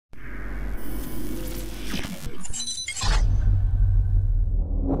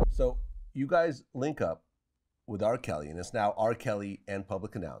you guys link up with R. Kelly, and it's now R. Kelly and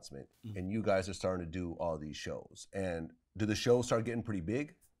Public Announcement, and you guys are starting to do all these shows. And do the shows start getting pretty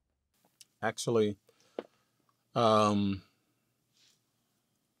big? Actually, the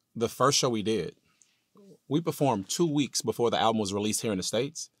first show we did, we performed 2 weeks before the album was released here in the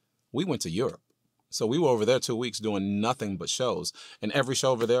States. We went to Europe. So we were over there 2 weeks doing nothing but shows. And every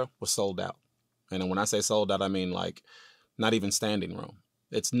show over there was sold out. And when I say sold out, I mean like not even standing room.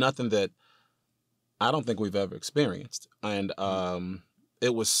 It's nothing that I don't think we've ever experienced. And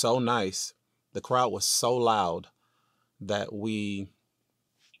it was so nice. The crowd was so loud that we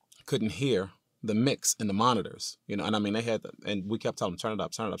couldn't hear the mix in the monitors, you know. And I mean, they had, and we kept telling them, turn it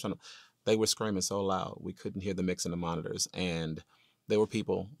up, turn it up, turn it up. They were screaming so loud, we couldn't hear the mix in the monitors. And there were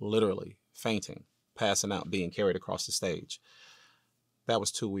people literally fainting, passing out, being carried across the stage. That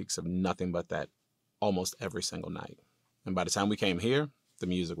was 2 weeks of nothing but that almost every single night. And by the time we came here, the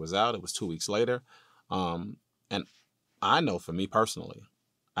music was out. It was 2 weeks later. And I know for me personally,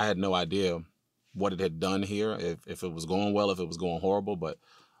 I had no idea what it had done here, if it was going well, if it was going horrible, but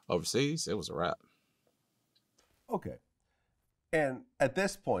overseas, it was a wrap. Okay. And at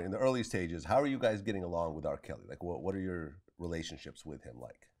this point, in the early stages, how are you guys getting along with R. Kelly? Like, what are your relationships with him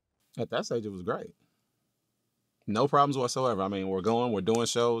like? At that stage, it was great. No problems whatsoever. I mean, we're doing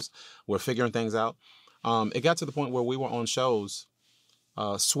shows, we're figuring things out. It got to the point where we were on shows,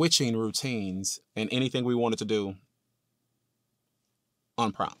 switching routines and anything we wanted to do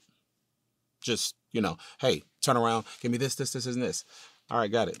on prompt. Just, you know, hey, turn around, give me this, and this. All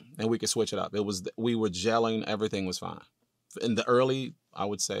right, got it. And we could switch it up. We were gelling, everything was fine. In the early, I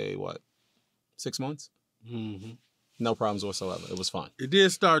would say, 6 months? Mm-hmm. No problems whatsoever. It was fun. It did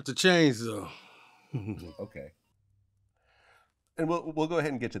start to change, though. Okay. And we'll go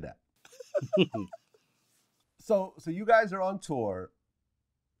ahead and get to that. So you guys are on tour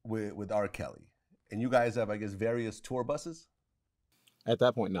with R. Kelly, and you guys have, I guess, various tour buses? At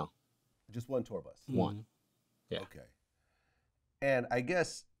that point, no. Just one tour bus? One. Yeah. Okay. And I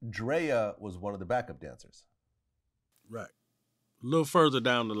guess Drea was one of the backup dancers. Right. A little further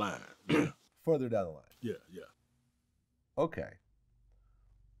down the line. Further down the line. Yeah. Okay.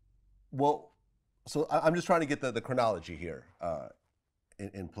 Well, so I'm just trying to get the chronology here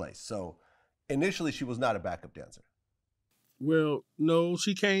in place. So initially she was not a backup dancer. Well, no,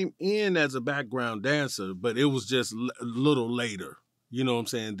 she came in as a background dancer, but it was just a little later. You know what I'm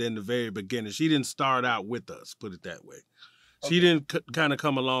saying? Than the very beginning. She didn't start out with us, put it that way. She didn't kind of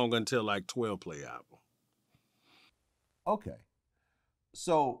come along until like 12 Play album. Okay.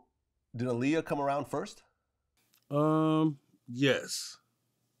 So did Aaliyah come around first? Yes.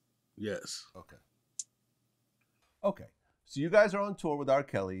 Okay. So you guys are on tour with R.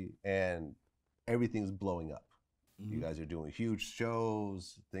 Kelly and everything's blowing up. Mm-hmm. You guys are doing huge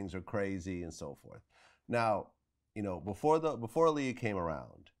shows, things are crazy and so forth. Now, you know, before Aaliyah came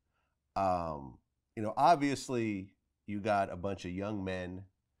around, you know, obviously you got a bunch of young men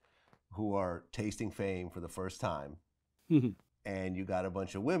who are tasting fame for the first time. And you got a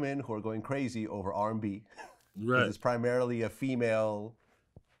bunch of women who are going crazy over R&B. Right. It's primarily a female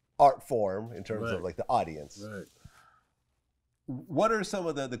art form in terms of like the audience. Right. What are some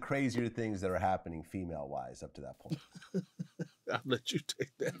of the crazier things that are happening female-wise up to that point? I'll let you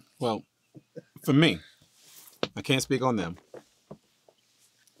take that. Well, for me, I can't speak on them.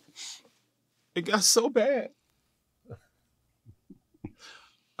 It got so bad.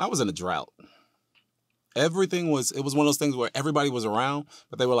 I was in a drought. It was one of those things where everybody was around,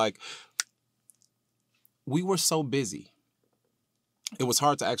 but they were like, we were so busy. It was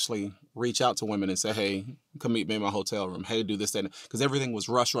hard to actually reach out to women and say, hey, come meet me in my hotel room. Hey, do this, that, because everything was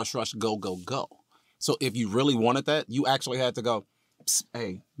rush, go, go, go. So if you really wanted that, you actually had to go,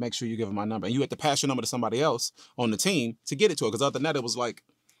 hey, make sure you give her my number. And you had to pass your number to somebody else on the team to get it to her. Because other than that, it was like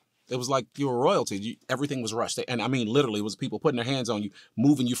you were royalty. Everything was rushed. And I mean, literally, it was people putting their hands on you,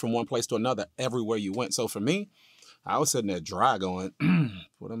 moving you from one place to another everywhere you went. So for me, I was sitting there dry going,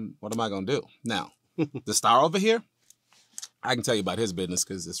 what am I going to do? Now, the star over here, I can tell you about his business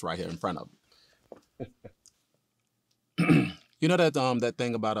because it's right here in front of him. You know that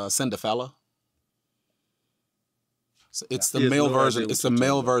thing about Cinderella? It's the male version. It's the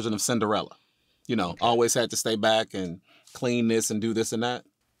male version of Cinderella. You know, always had to stay back and clean this and do this and that.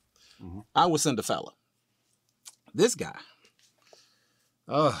 Mm-hmm. I was Cinderella. This guy,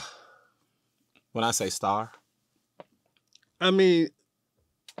 when I say star, I mean,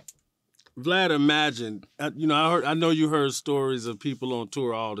 Vlad, imagine, you know, I know you heard stories of people on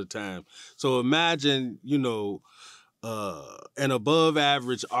tour all the time. So imagine, you know, an above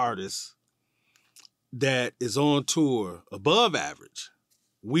average artist that is on tour, above average,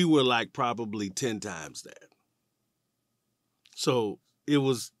 we were like probably 10 times that. So it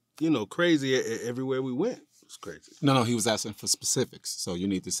was, crazy everywhere we went. It was crazy. No, he was asking for specifics. So you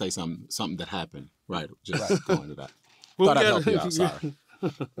need to say something that happened. Right. Just go into that. Thought I'd help you out. Sorry.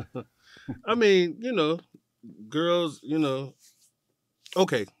 I mean, girls,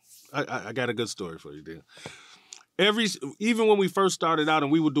 okay. I got a good story for you, then. Even when we first started out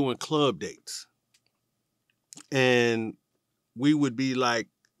and we were doing club dates, and we would be like,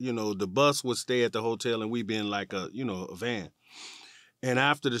 the bus would stay at the hotel and we'd be in like a van. And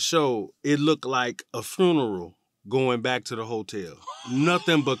after the show, it looked like a funeral going back to the hotel.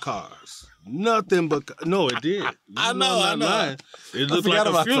 Nothing but cars. Nothing but no, it did. I know. Lying. It looked like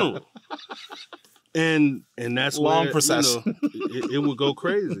a funeral. And that's long where, procession. It would go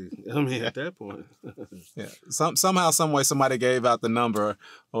crazy. I mean, at that point. Yeah. Somehow, some way, somebody gave out the number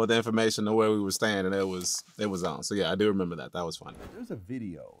or the information of where we were staying, and it was on. So yeah, I do remember that. That was funny. There's a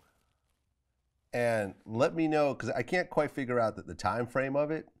video, and let me know because I can't quite figure out the time frame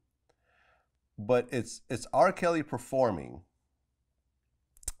of it. But it's R. Kelly performing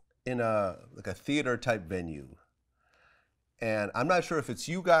in a theater type venue, and I'm not sure if it's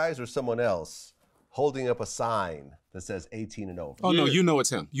you guys or someone else holding up a sign that says 18 and over. Oh, yeah. No, it's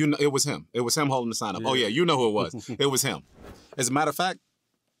him. It was him. It was him holding the sign up. Yeah. Oh, yeah, you know who it was. It was him. As a matter of fact,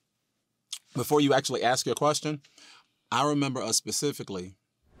 before you actually ask your question, I remember us specifically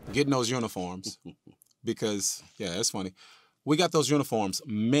getting those uniforms because, yeah, it's funny. We got those uniforms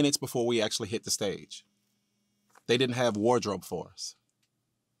minutes before we actually hit the stage. They didn't have wardrobe for us.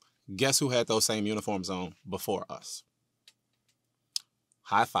 Guess who had those same uniforms on before us?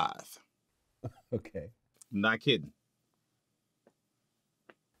 High five. Okay. Not kidding.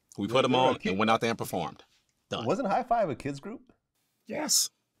 We put them on and went out there and performed. Done. Wasn't High Five a kids group? Yes.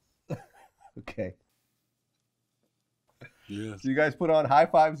 Okay. Yeah. So you guys put on High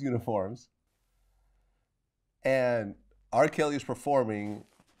Five's uniforms, and R. Kelly's performing,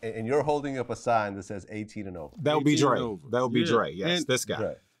 and you're holding up a sign that says 18 and over. That would be Dre. That would be Dre. Yes, and this guy.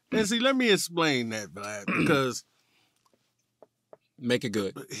 Dre. And see, let me explain that, Vlad, because make it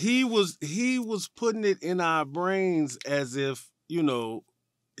good. He was putting it in our brains as if,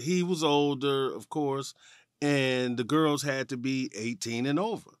 he was older, of course, and the girls had to be 18 and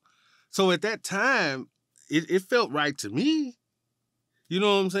over. So at that time, it felt right to me. You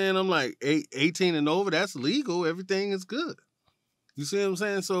know what I'm saying? I'm like, 18 and over, that's legal. Everything is good. You see what I'm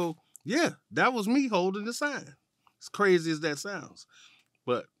saying? So, yeah, that was me holding the sign. As crazy as that sounds.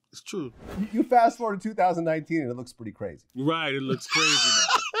 But it's true. You fast forward to 2019 and it looks pretty crazy. Right, it looks crazy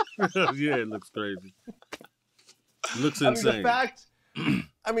now. Yeah, it looks crazy. It looks insane. The fact,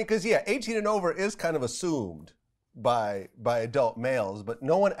 because 18 and over is kind of assumed by adult males, but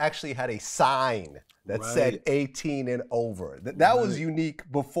no one actually had a sign that said 18 and over. That was unique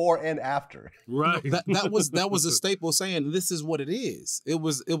before and after. Right. That was a staple saying this is what it is. It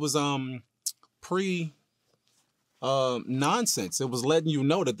was pre nonsense. It was letting you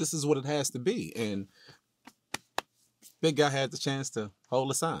know that this is what it has to be. And Big Guy had the chance to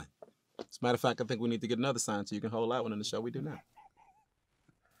hold a sign. As a matter of fact, I think we need to get another sign so you can hold that one in the show we do now.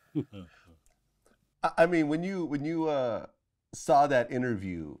 When you saw that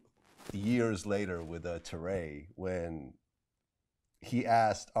interview years later with Teray, when he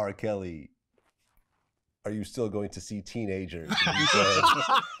asked R. Kelly, "Are you still going to see teenagers?" And he said,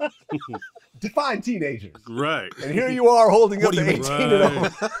 "Define teenagers." Right. And here you are holding up the 18 and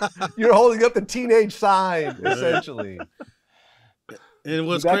over. You're holding up the teenage sign, essentially. And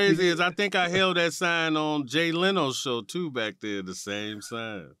what's crazy is I think I held that sign on Jay Leno's show too back there, the same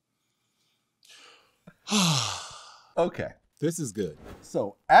sign. Okay. This is good.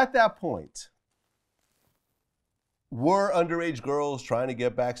 So at that point, were underage girls trying to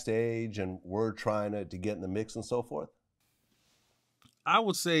get backstage and were trying to get in the mix and so forth? I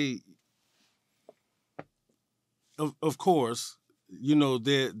would say, of course,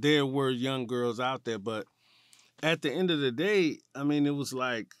 there were young girls out there, but at the end of the day, it was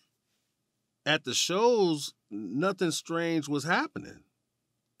like at the shows, nothing strange was happening.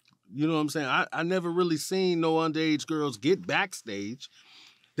 You know what I'm saying? I never really seen no underage girls get backstage.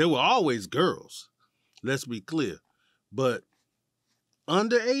 There were always girls, let's be clear. But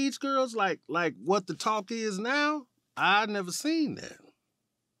underage girls, like what the talk is now, I never seen that.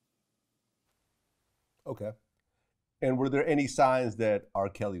 Okay. And were there any signs that R.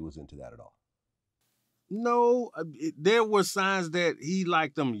 Kelly was into that at all? No, there were signs that he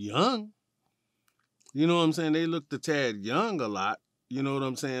liked them young. You know what I'm saying? They looked a tad young a lot. You know what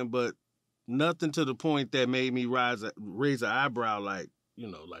I'm saying? But nothing to the point that made me raise an eyebrow like,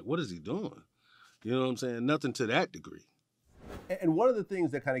 what is he doing? You know what I'm saying? Nothing to that degree. And one of the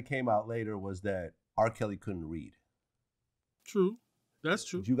things that kind of came out later was that R. Kelly couldn't read. True. That's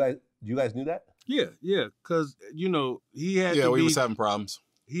true. You guys knew that? Yeah. Because, you know, he had to we be... was having problems.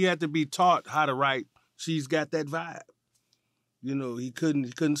 He had to be taught how to write She's Got That Vibe. You know, he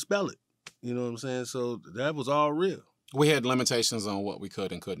couldn't spell it. You know what I'm saying? So that was all real. We had limitations on what we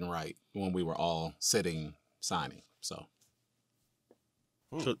could and couldn't write when we were all sitting signing. So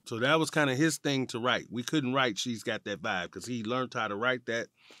that was kind of his thing to write. We couldn't write She's Got That Vibe because he learned how to write that,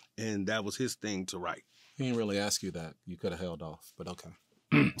 and that was his thing to write. He didn't really ask you that. You could have held off, but okay.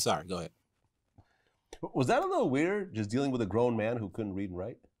 Sorry, go ahead. Was that a little weird, just dealing with a grown man who couldn't read and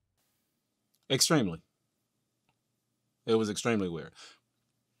write? Extremely. It was extremely weird.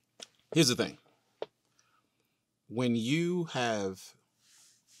 Here's the thing. When you have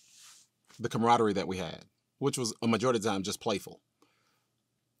the camaraderie that we had, which was a majority of the time just playful,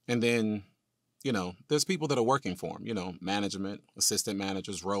 and then, you know, there's people that are working for him, you know, management, assistant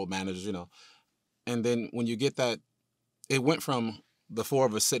managers, road managers, you know, and then when you get that, it went from the four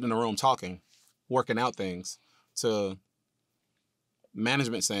of us sitting in a room talking, working out things, to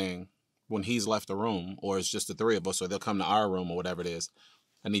management saying, when he's left the room, or it's just the three of us, or they'll come to our room or whatever it is,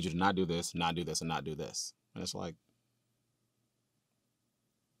 I need you to not do this, not do this, and not do this. And it's like,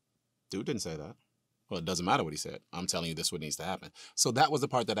 dude didn't say that. Well, it doesn't matter what he said. I'm telling you this is what needs to happen. So that was the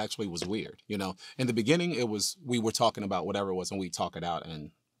part that actually was weird. You know, in the beginning, it was, we were talking about whatever it was and we talk it out,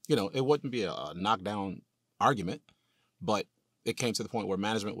 and, you know, it wouldn't be a knockdown argument, but it came to the point where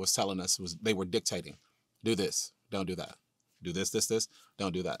management was telling us, they were dictating, do this, don't do that. Do this,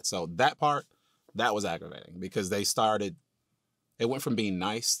 don't do that. So that part, that was aggravating because they started, it went from being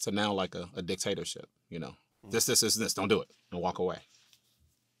nice to now like a dictatorship, you know. This, don't do it, and walk away.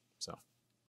 So